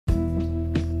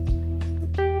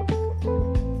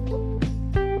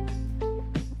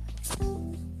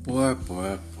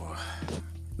Boy.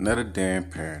 Another day in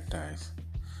paradise.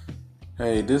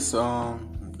 Hey, this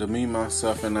the Me,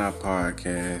 Myself, and I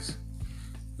podcast,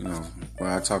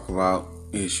 where I talk about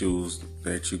issues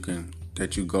that you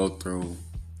go through,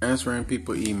 answering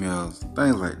people emails,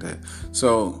 things like that.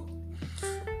 So,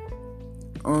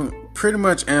 pretty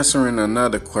much answering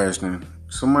another question.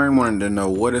 Somebody wanted to know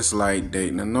what it's like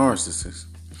dating a narcissist.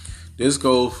 This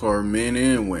goes for men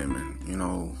and women,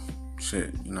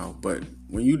 but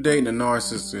when you date a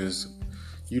narcissist,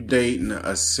 you dating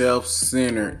a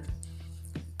self-centered,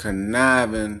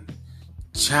 conniving,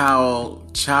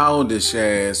 childish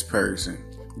ass person.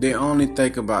 They only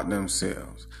think about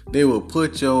themselves. They will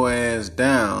put your ass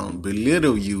down,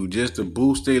 belittle you just to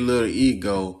boost their little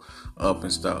ego up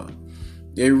and stuff.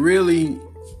 They really,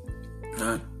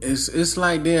 it's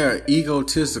like they're an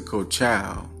egotistical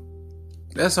child.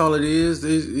 That's all it is.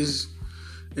 It's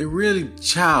really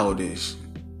childish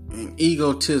and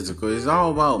egotistical. It's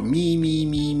all about me.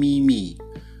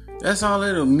 That's all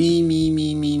it is. Me.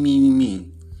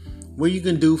 What you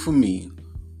can do for me?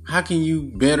 How can you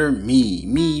better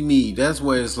me? That's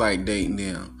what it's like dating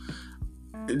them.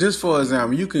 Just for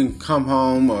example, you can come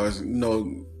home or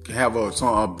have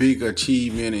a big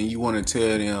achievement and you want to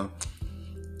tell them.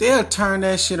 They'll turn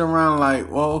that shit around like,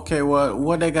 well, okay,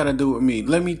 what they got to do with me?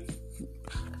 Let me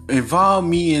involve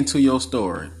me into your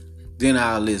story. Then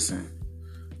I'll listen.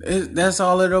 That's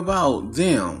all it about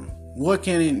them. What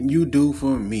can you do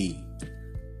for me?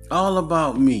 All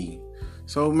about me.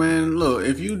 So, man, look,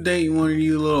 if you date one of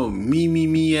you little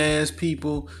me ass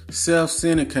people,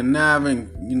 self-centered,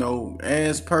 conniving,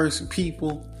 ass person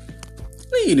people,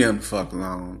 leave them the fuck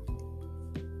alone.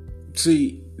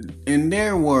 See, in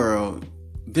their world,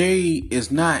 they is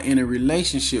not in a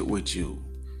relationship with you.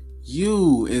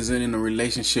 You isn't in a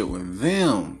relationship with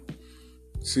them.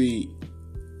 See,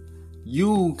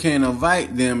 you can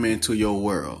invite them into your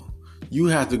world. You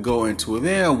have to go into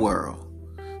their world.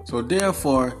 So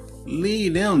therefore,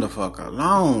 leave them the fuck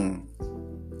alone.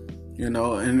 And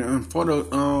for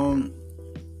the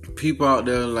people out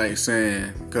there like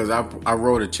saying, because I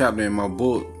wrote a chapter in my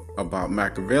book about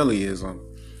Machiavellianism.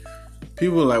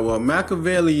 People are like, well,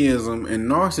 Machiavellianism and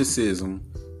narcissism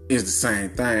is the same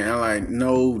thing. I'm like,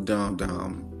 no, dumb.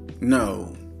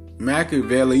 No.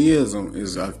 Machiavellianism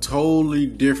is a totally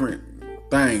different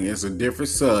thing. It's a different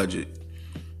subject.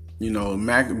 Being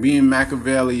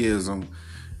Machiavellianism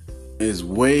is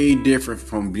way different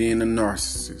from being a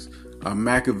narcissist. A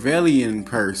Machiavellian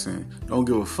person don't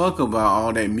give a fuck about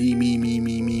all that me. I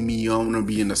want to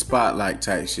be in the spotlight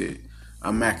type shit.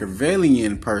 A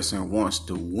Machiavellian person wants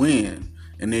to win,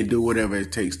 and they do whatever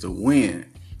it takes to win.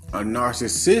 A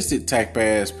narcissistic type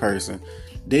ass person,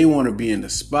 they want to be in the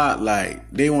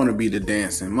spotlight. They want to be the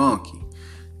dancing monkey.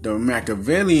 The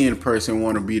Machiavellian person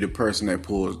want to be the person that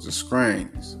pulls the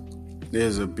strings.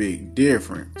 There's a big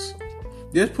difference.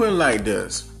 Just put it like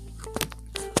this.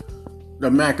 The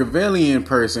Machiavellian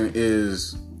person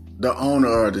is the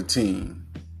owner of the team.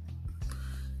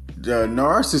 The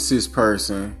narcissist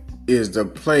person is the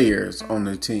players on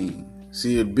the team.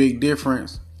 See a big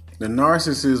difference? The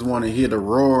narcissists want to hear the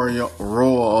roar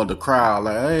of the crowd,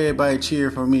 like, hey, everybody cheer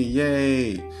for me,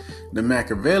 yay. The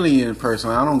Machiavellian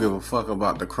person, I don't give a fuck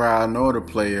about the crowd nor the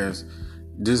players.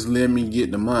 Just let me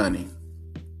get the money.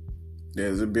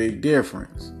 There's a big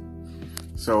difference.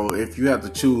 So if you have to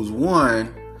choose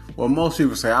one, well, most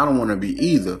people say, I don't want to be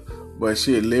either. But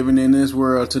shit, living in this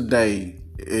world today,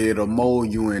 it'll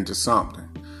mold you into something.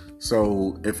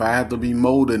 So if I have to be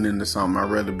molded into something,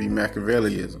 I'd rather be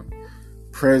Machiavellianism.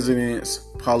 Presidents,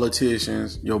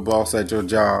 politicians, your boss at your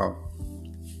job,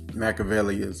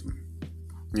 Machiavellianism.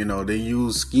 They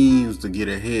use schemes to get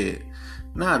ahead.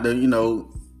 Not the,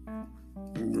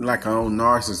 like an old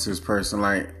narcissist person,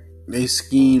 like they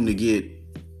scheme to get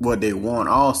what they want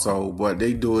also, but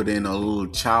they do it in a little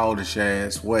childish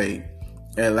ass way.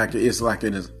 And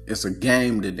it's a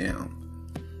game to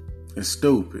them. It's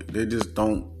stupid. They just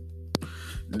don't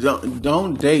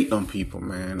date them people,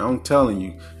 man. I'm telling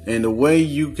you. And the way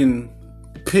you can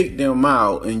pick them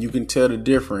out and you can tell the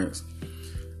difference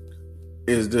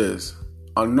is this.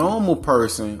 A normal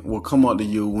person will come up to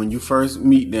you when you first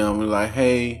meet them and like,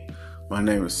 hey, my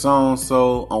name is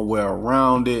so-and-so. I'm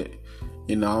well-rounded.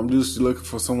 I'm just looking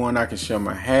for someone I can share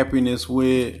my happiness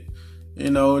with.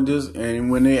 And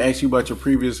when they ask you about your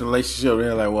previous relationship,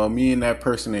 they're like, well, me and that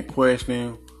person in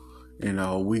question,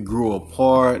 we grew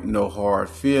apart, no hard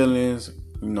feelings.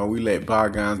 We let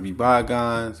bygones be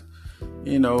bygones.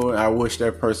 I wish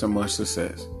that person much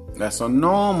success. That's a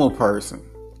normal person.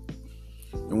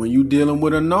 And when you're dealing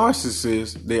with a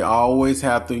narcissist, they always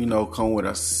have to, come with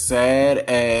a sad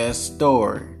ass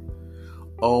story.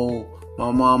 oh,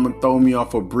 my mama threw me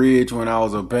off a bridge when I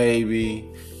was a baby,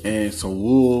 and some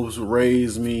wolves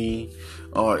raised me.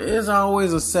 Or it's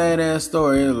always a sad ass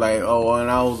story. It's like, oh, and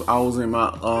I was in my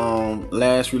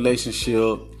last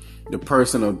relationship. The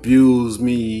person abused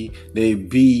me. They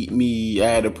beat me. I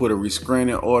had to put a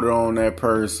restraining order on that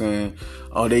person.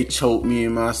 Oh, they choked me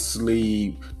in my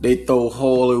sleep. They throw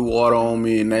holy water on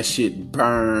me and that shit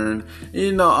burned.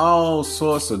 You know, all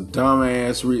sorts of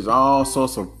dumbass reasons, all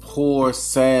sorts of poor,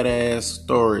 sad ass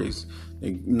stories.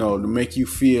 You know, to make you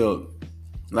feel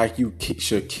like you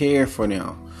should care for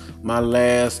them. My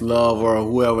last lover or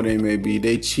whoever they may be,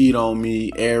 they cheat on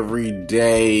me every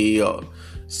day. Or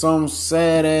some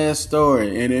sad ass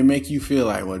story, and it make you feel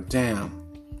like, well, damn,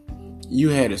 you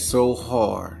had it so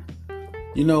hard.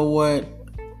 You know what?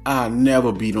 I'll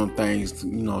never beat on things,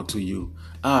 to you.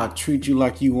 I'll treat you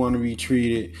like you want to be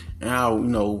treated, and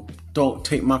I'll, don't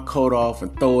take my coat off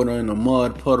and throw it in a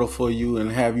mud puddle for you and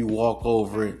have you walk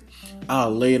over it.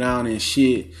 I'll lay down and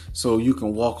shit so you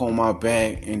can walk on my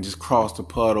back and just cross the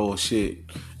puddle or shit,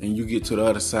 and you get to the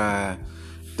other side.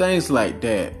 Things like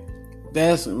that.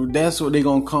 That's what they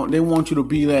gonna come. They want you to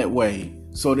be that way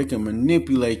so they can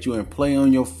manipulate you and play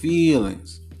on your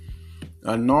feelings.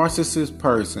 A narcissist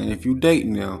person, if you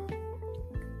dating them,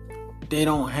 they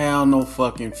don't have no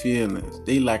fucking feelings.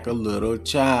 They like a little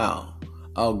child,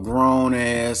 a grown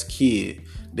ass kid.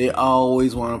 They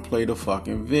always want to play the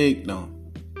fucking victim.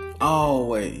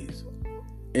 Always.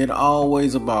 It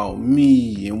always about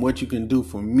me and what you can do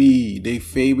for me. Their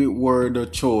favorite word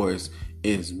of choice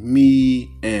is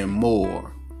me and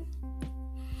more.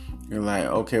 You're like,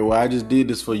 okay, well, I just did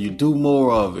this for you. Do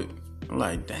more of it. I'm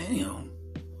like, damn.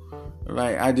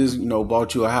 Like, I just,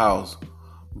 bought you a house.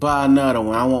 Buy another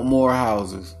one. I want more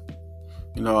houses.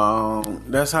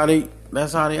 That's how they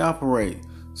operate.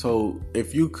 So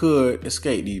if you could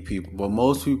escape these people, but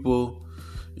most people,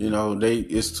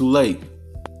 it's too late.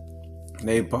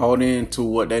 They bought into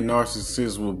what that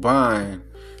narcissist was buying,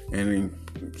 and then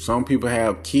some people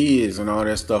have kids and all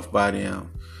that stuff by them,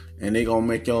 and they gonna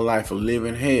make your life a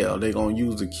living hell. They gonna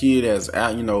use the kid as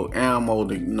ammo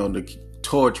to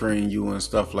torturing you and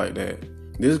stuff like that.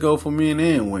 This go for men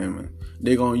and women.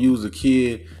 They gonna use the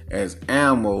kid as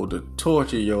ammo to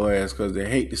torture your ass because they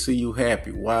hate to see you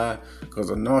happy. Why? Because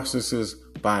a narcissist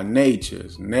by nature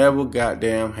is never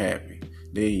goddamn happy.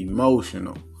 They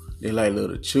emotional. They like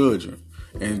little children.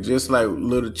 And just like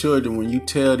little children, when you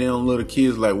tell them little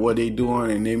kids like what they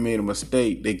doing and they made a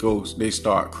mistake, they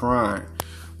start crying.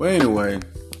 Well, anyway,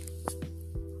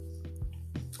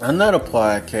 another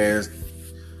podcast.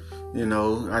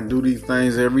 I do these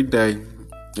things every day.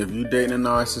 If you dating a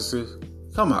narcissist,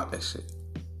 come out that shit.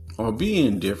 Or be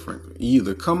indifferent.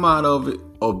 Either come out of it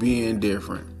or be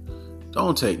indifferent.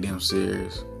 Don't take them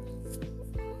serious.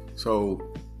 So,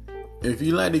 if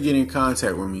you'd like to get in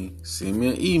contact with me, send me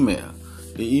an email.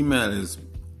 The email is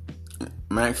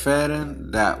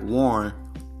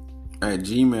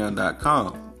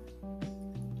mcfadden.warren@gmail.com.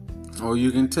 Or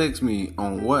you can text me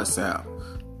on WhatsApp.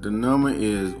 The number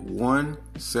is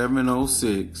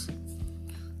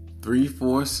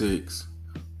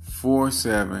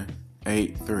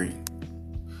 1-706-346-4783.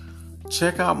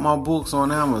 Check out my books on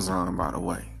Amazon, by the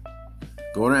way.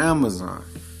 Go to Amazon.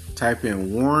 Type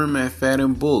in Warren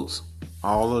McFadden Books.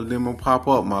 All of them will pop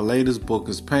up. My latest book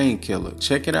is Painkiller.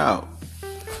 Check it out.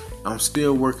 I'm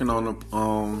still working on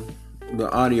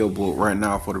the audio book right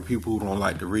now for the people who don't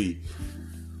like to read.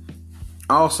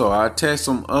 Also, I attached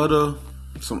some other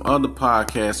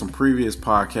podcasts, some previous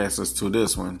podcasters to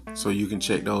this one, so you can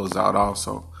check those out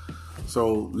also.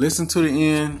 So listen to the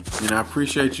end, and I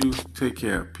appreciate you. Take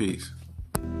care. Peace.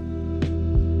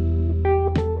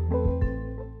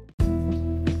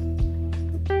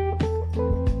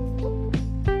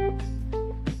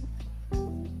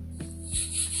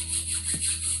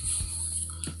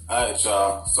 Alright,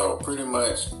 y'all. So pretty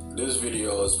much this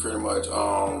video is pretty much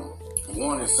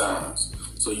warning signs,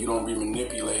 so you don't be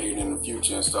manipulated in the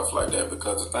future and stuff like that.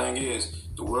 Because the thing is,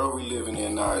 the world we living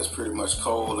in now is pretty much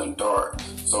cold and dark.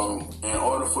 So in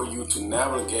order for you to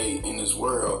navigate in this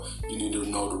world, you need to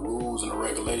know the rules and the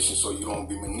regulations so you don't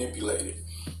be manipulated.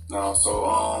 Now, so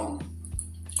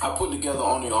I put together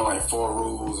only on like 4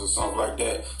 rules or something like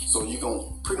that, so you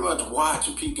can pretty much watch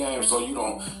and peep games so you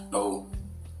don't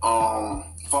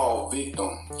fall victim.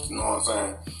 You know what I'm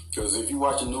saying? Because if you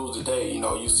watch the news today,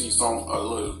 you see a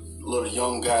little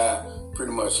young guy,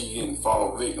 pretty much he getting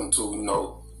fall victim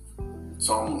to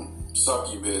some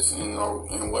succubus, and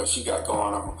what she got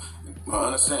going on. But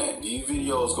understand, these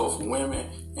videos go for women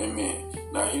and men.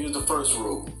 Now here's the first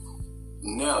rule: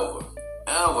 never,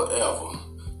 ever, ever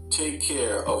take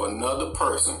care of another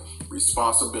person's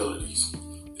responsibilities.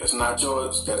 That's not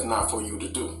yours. That's not for you to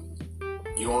do.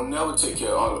 You don't never take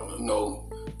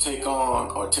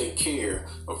on or take care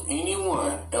of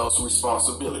anyone else's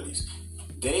responsibilities.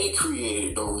 They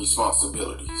created those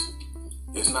responsibilities.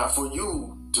 It's not for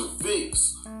you to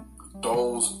fix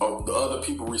those of the other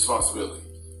people's responsibility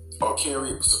or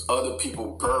carry other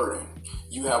people's burden.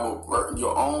 You have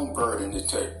your own burden to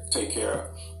take care of.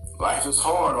 Life is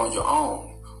hard on your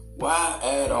own. Why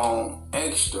add on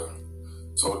extra?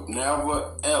 So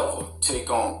never ever take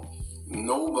on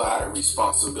nobody's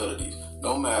responsibilities,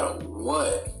 no matter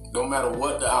what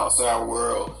the outside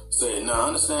world said. Now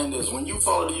understand this: when you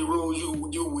follow these rules,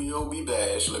 you will be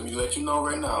bashed. Let me let you know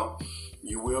right now,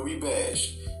 you will be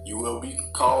bashed. You will be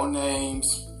called names.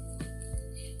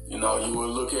 You will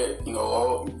look at, you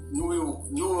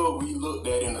will be looked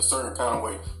at in a certain kind of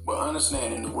way. But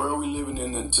understand, in the world we're living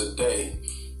in today,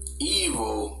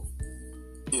 evil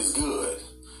is good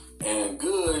and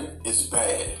good is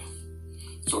bad.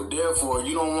 So therefore,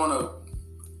 you don't want to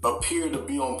appear to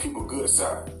be on people's good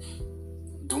side.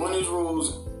 Doing these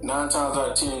rules, 9 times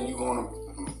out of 10,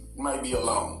 might be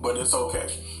alone, but it's okay.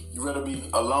 You rather be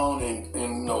alone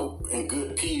in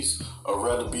good peace, or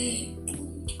rather be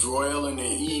dwelling in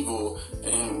evil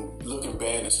and looking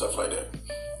bad and stuff like that.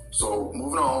 So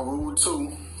moving on, rule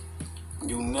 2,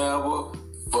 you never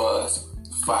fuss,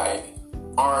 fight,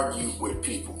 argue with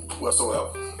people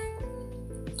whatsoever.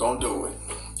 Don't do it.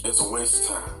 It's a waste of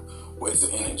time, waste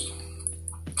of energy.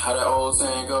 How that old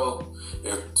saying go?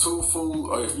 If two fools,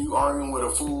 or if you arguing with a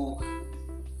fool,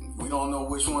 we don't know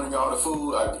which one of y'all the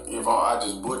fool. I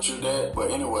just butchered that,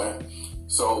 but anyway.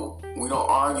 So we don't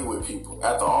argue with people.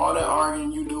 After all that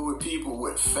arguing you do with people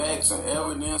with facts and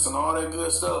evidence and all that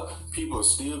good stuff, people are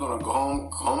still gonna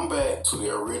come back to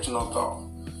their original thought.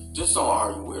 Just don't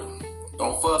argue with them.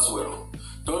 Don't fuss with them.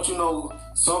 Don't you know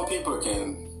some people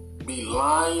can be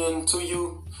lying to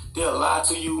you? They'll lie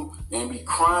to you and be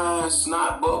crying,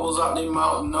 snot bubbles out their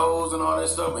mouth and nose and all that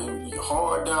stuff, and be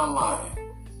hard down lying.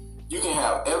 You can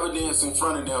have evidence in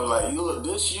front of them like, look,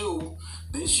 this you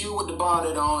with the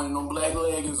bonnet on and no black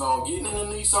leggings on, getting in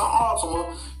the Nissan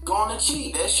Altima, going to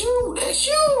cheat. That's you.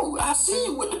 I see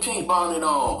you with the pink bonnet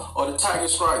on, or the tiger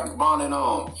stripe bonnet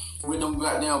on, with them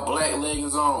goddamn black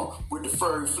leggings on, with the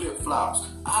furry flip-flops.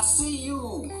 I see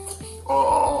you.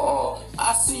 Or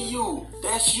I see you.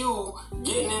 That's you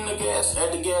getting in at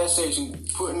the gas station,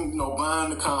 buying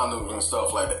the condoms and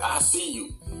stuff like that. I see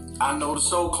you. I know the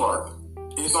store clerk.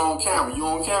 It's on camera. You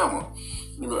on camera.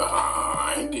 You be like,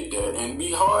 I ain't did that. And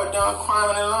be hard down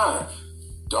crying and lying.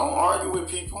 Don't argue with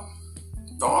people.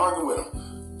 Don't argue with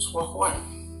them. Just walk away.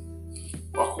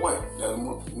 Walk away. That's,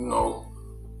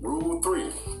 rule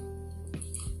 3.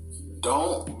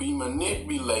 Don't be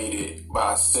manipulated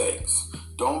by sex.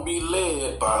 Don't be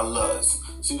led by lust.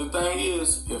 See, the thing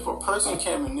is, if a person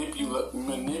can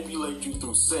manipulate you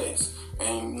through sex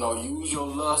and use your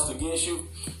lust against you,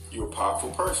 you're a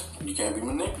powerful person. You can't be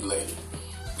manipulated.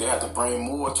 They have to bring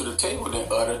more to the table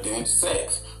than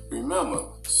sex. Remember,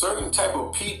 certain type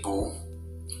of people,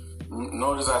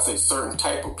 notice I say certain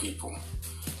type of people,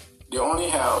 they only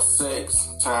have sex,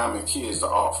 time, and kids to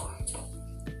offer.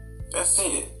 That's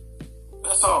it.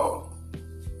 That's all.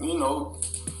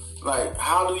 Like,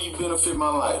 how do you benefit my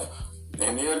life?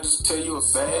 And they'll just tell you a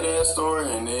sad ass story,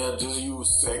 and they'll just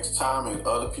use sex, time, and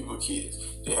other people's kids.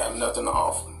 They have nothing to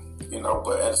offer.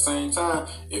 But at the same time,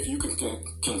 if you can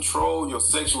control your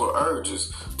sexual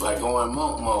urges, like going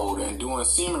monk mode and doing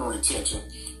semen retention,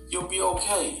 you'll be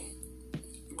okay.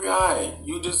 You'll be alright.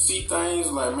 You just see things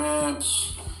like, man,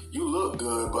 you look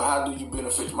good, but how do you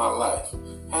benefit my life?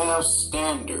 Have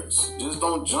standards. Just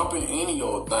don't jump in any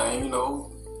old thing,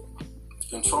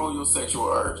 Control your sexual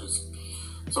urges.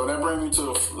 So that brings me to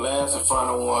the last and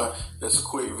final one. That's a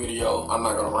quick video. I'm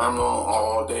not going to ramble on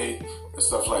all day and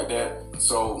stuff like that.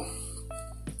 So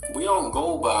we don't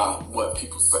go by what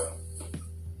people say.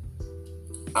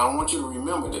 I want you to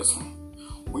remember this one.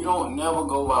 We don't never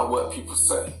go by what people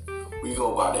say. We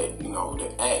go by their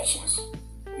actions,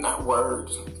 not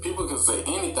words. People can say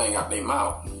anything out their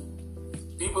mouth.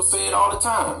 People say it all the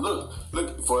time. Look,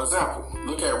 for example,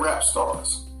 look at rap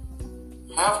stars.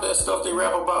 Half that stuff they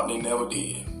rap about, they never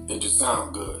did. It just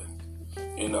sound good,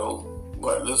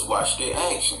 but let's watch their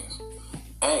actions.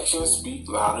 Actions speak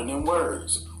louder than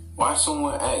words. Watch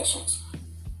someone's actions.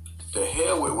 The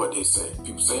hell with what they say.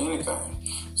 People say anything.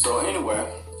 So anyway,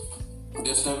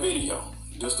 just a video.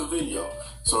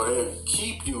 So they'll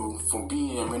keep you from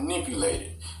being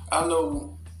manipulated. I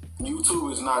know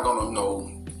YouTube is not gonna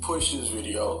push this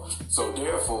video. So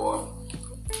therefore,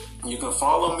 you can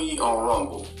follow me on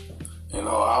Rumble. And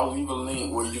I'll leave a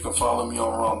link where you can follow me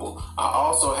on Rumble. I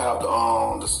also have the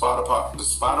Spotify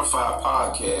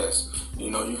podcast.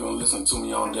 You can listen to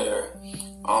me on there.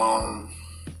 I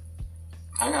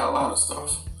got a lot of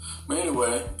stuff. But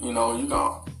anyway, you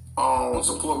can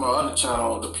support my other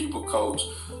channel, The People Coach.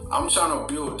 I'm trying to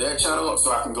build that channel up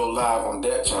so I can go live on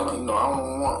that channel. I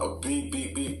don't want a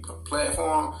big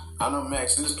platform. I don't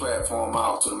max this platform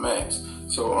out to the max.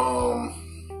 So,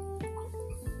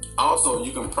 also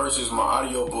you can purchase my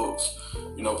audio books,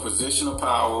 Position of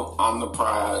Power, I'm the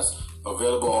Prize,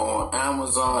 available on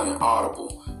Amazon and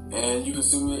Audible. And you can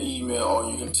send me an email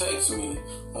or you can text me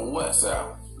on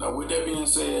WhatsApp. Now, with that being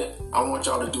said, I want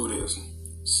y'all to do this.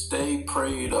 Stay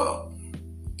prayed up.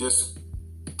 Just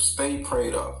stay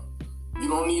prayed up. You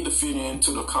don't need to fit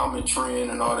into the common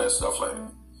trend and all that stuff like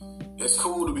that. It's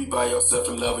cool to be by yourself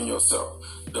and loving yourself.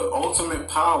 The ultimate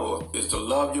power is to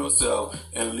love yourself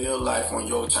and live life on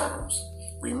your terms.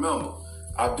 Remember,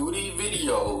 I do these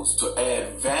videos to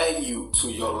add value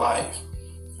to your life.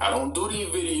 I don't do these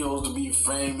videos to be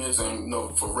famous and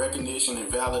for recognition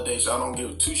and validation. I don't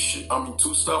give two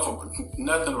stuff,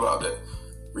 nothing about that.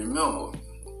 Remember,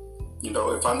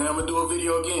 if I never do a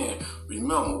video again,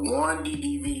 remember, Warren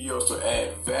DD videos to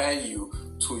add value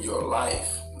to your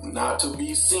life, not to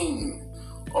be seen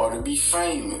or to be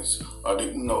famous or to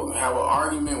have an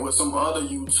argument with some other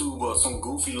YouTuber or some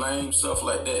goofy lame stuff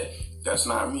like that. That's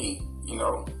not me.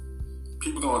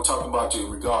 People gonna talk about you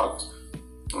regardless.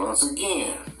 Once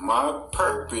again, my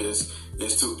purpose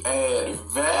is to add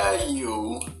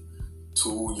value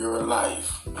to your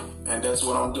life. And that's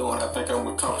what I'm doing. I think I'm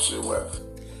going to accomplish it well.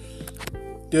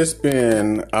 This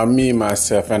been a Me,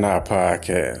 Myself, and I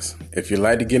podcast. If you'd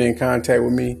like to get in contact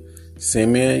with me,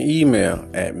 send me an email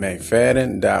at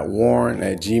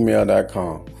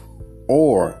mcfadden.warren@gmail.com.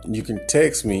 Or you can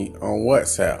text me on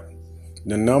WhatsApp.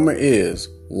 The number is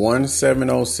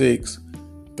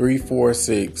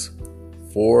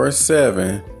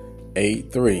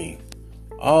 1706-346-4783.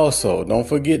 Also, don't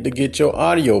forget to get your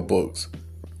audiobooks,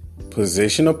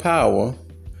 Position of Power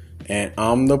and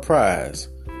I'm the Prize,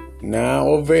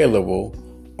 now available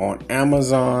on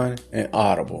Amazon and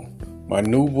Audible. My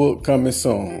new book coming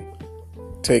soon.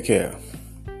 Take care.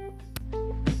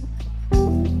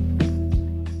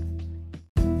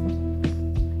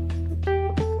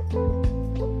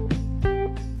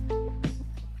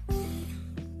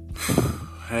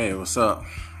 Hey, what's up?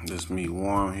 This is me,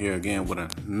 Warren, here again with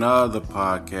another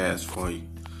podcast for you.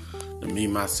 The Me,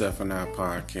 Myself, and I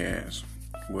podcast,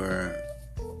 where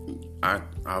I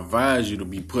advise you to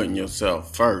be putting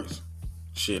yourself first.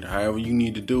 Shit, however you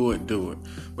need to do it, do it.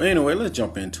 But anyway, let's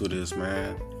jump into this,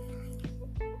 man.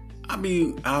 I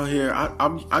be out here,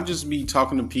 I just be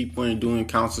talking to people and doing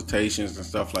consultations and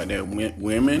stuff like that.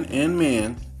 Women and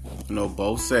men,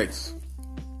 both sexes.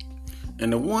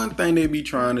 And the one thing they be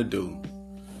trying to do,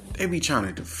 they be trying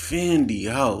to defend these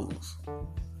hoes.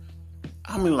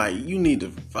 I mean, you need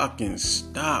to fucking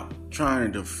stop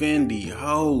trying to defend these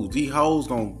hoes. These hoes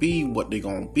gonna be what they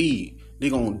gonna be. They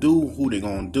gonna do who they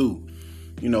gonna do.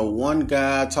 One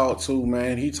guy I talked to,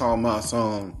 man, he talking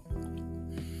about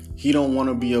he don't want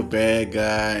to be a bad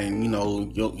guy, and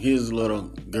his little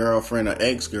girlfriend or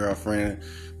ex-girlfriend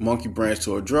monkey branch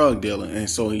to a drug dealer, and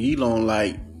so he don't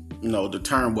like the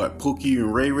term Pookie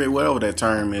and Ray Ray, whatever that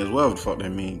term is, whatever the fuck that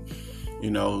mean,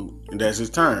 that's his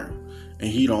term, and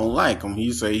he don't like him.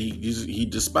 He say he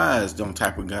despised them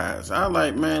type of guys. I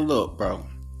like, man, look, bro,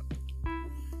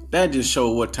 that just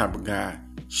show what type of guy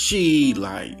she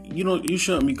like. You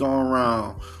shouldn't be going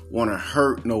around want to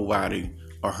hurt nobody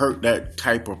or hurt that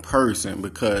type of person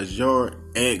because your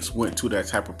ex went to that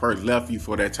type of person, left you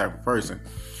for that type of person.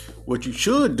 What you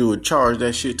should do is charge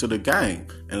that shit to the game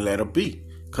and let her be.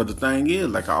 Because the thing is,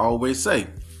 like I always say,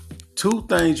 two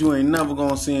things you ain't never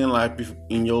gonna see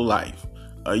in your life: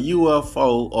 a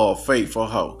UFO or a faithful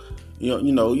hoe.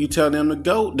 You tell them to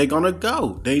go, they gonna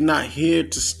go. They not here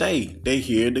to stay. They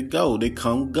here to go. They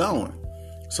come going.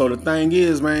 So the thing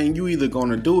is, man, you either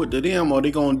gonna do it to them or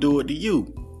they gonna do it to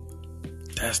you.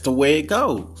 That's the way it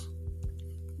goes.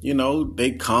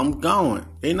 They come going.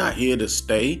 They not here to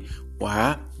stay.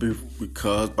 Why?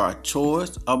 Because by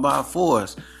choice or by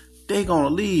force, they gonna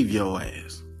leave your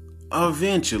ass.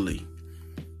 Eventually.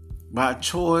 By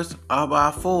choice or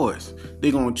by force.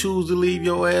 They gonna choose to leave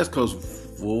your ass because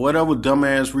for whatever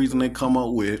dumbass reason they come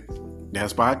up with,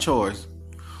 that's by choice.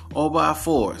 Or by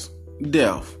force.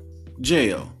 Death.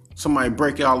 Jail. Somebody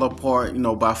break it all apart,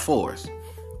 by force.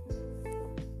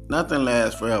 Nothing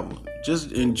lasts forever.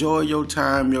 Just enjoy your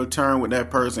time, your turn with that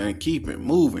person, and keep it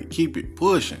moving, keep it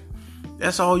pushing.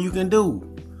 That's all you can do.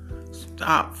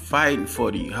 Stop fighting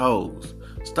for these hoes.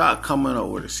 Stop coming up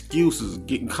with excuses,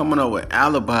 coming up with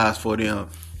alibis for them,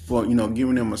 for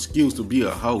giving them an excuse to be a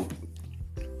hoe.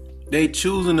 They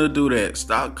choosing to do that.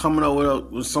 Stop coming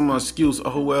up with some excuse.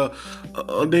 Oh well,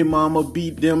 their mama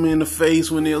beat them in the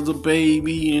face when they was a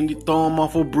baby, and they throw them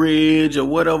off a bridge or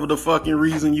whatever the fucking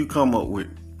reason you come up with.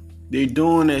 They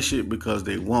doing that shit because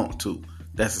they want to.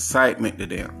 That's excitement to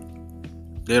them.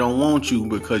 They don't want you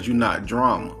because you're not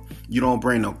drama. You don't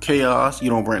bring no chaos. You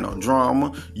don't bring no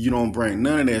drama. You don't bring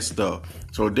none of that stuff.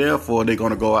 So therefore, they're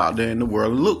gonna go out there in the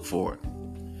world and look for it.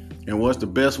 And what's the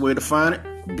best way to find it?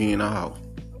 Being a hoe.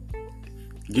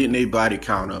 Getting their body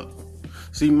count up.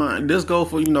 See, man, this go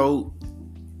for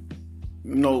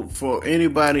for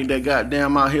anybody that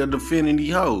goddamn out here defending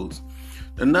these hoes.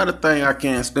 Another thing I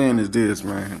can't stand is this,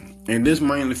 man, and this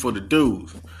mainly for the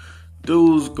dudes.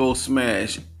 Dudes go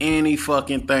smash any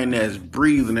fucking thing that's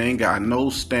breathing. They ain't got no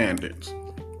standards.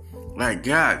 Like,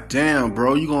 goddamn,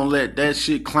 bro, you gonna let that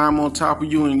shit climb on top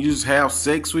of you and you just have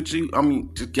sex with you? I mean,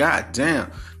 just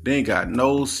goddamn, they ain't got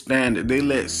no standard. They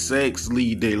let sex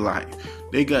lead their life.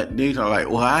 They are like,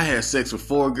 well, I had sex with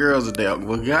 4 girls a day.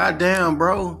 Well, goddamn,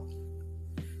 bro.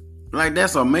 Like,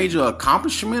 that's a major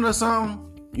accomplishment or something?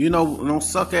 No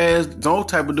suck ass, no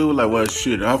type of dude like, well,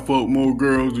 shit, I fuck more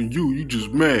girls than you. You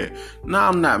just mad. No,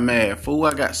 I'm not mad, fool.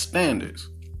 I got standards.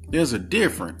 There's a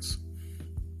difference.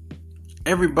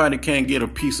 Everybody can't get a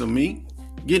piece of me.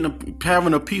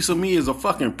 Having a piece of me is a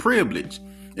fucking privilege.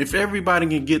 If everybody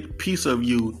can get a piece of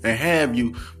you and have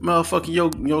you,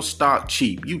 motherfucker, your stock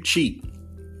cheap. You cheap.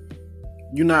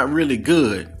 You're not really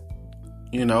good.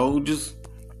 You're gonna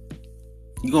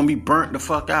be burnt the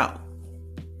fuck out.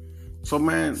 So,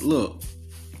 man, look,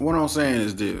 what I'm saying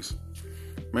is this.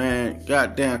 Man,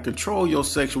 goddamn, control your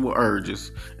sexual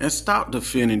urges and stop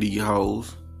defending these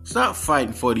hoes. Stop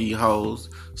fighting for these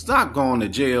hoes. Stop going to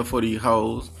jail for these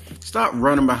hoes. Stop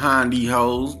running behind these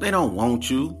hoes. They don't want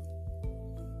you.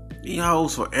 These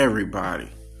hoes for everybody.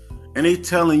 And they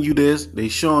telling you this. They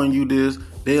showing you this.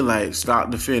 They like,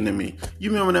 stop defending me. You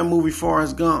remember that movie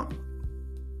Forrest Gump?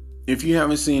 If you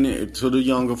haven't seen it, to the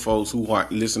younger folks who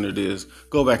listen to this,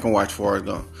 go back and watch Forrest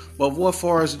Gump. But what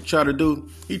Forrest tried to do,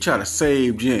 he tried to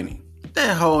save Jenny.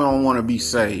 That hoe don't want to be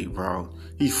saved, bro.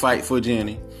 He fight for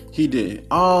Jenny. He did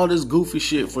all this goofy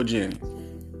shit for Jenny.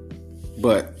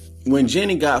 But when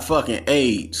Jenny got fucking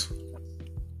AIDS,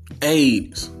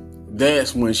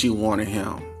 that's when she wanted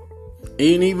him.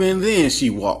 And even then,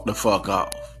 she walked the fuck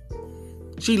off.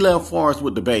 She left Forrest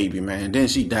with the baby, man. Then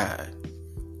she died.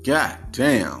 God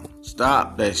damn.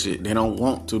 Stop that shit. They don't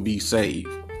want to be saved.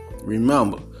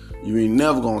 Remember, you ain't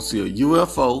never gonna see a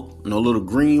UFO, no little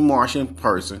green Martian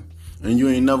person, and you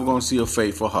ain't never gonna see a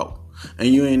faithful hoe. And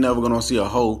you ain't never gonna see a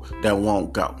hoe that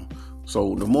won't go.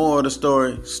 So the moral of the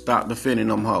story, stop defending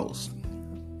them hoes.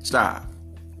 Stop.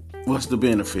 What's the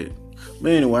benefit?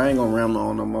 But anyway, I ain't gonna ramble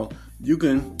on no more. You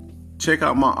can check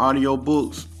out my audio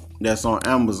books that's on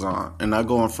Amazon, and I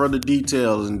go in further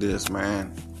details in this,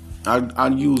 man. I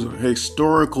use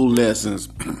historical lessons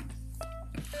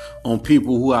on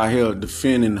people who out here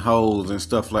defending hoes and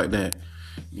stuff like that.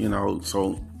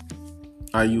 So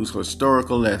I use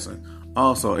historical lessons.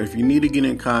 Also, if you need to get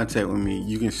in contact with me,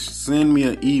 you can send me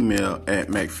an email at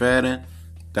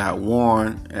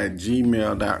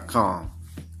mcfadden.warren@gmail.com,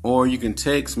 or you can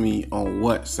text me on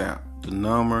WhatsApp. The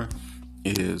number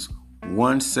is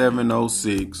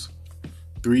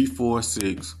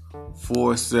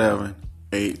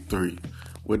 1706-346-4783.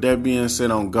 With that being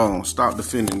said, I'm gone. Stop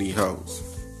defending these hoes.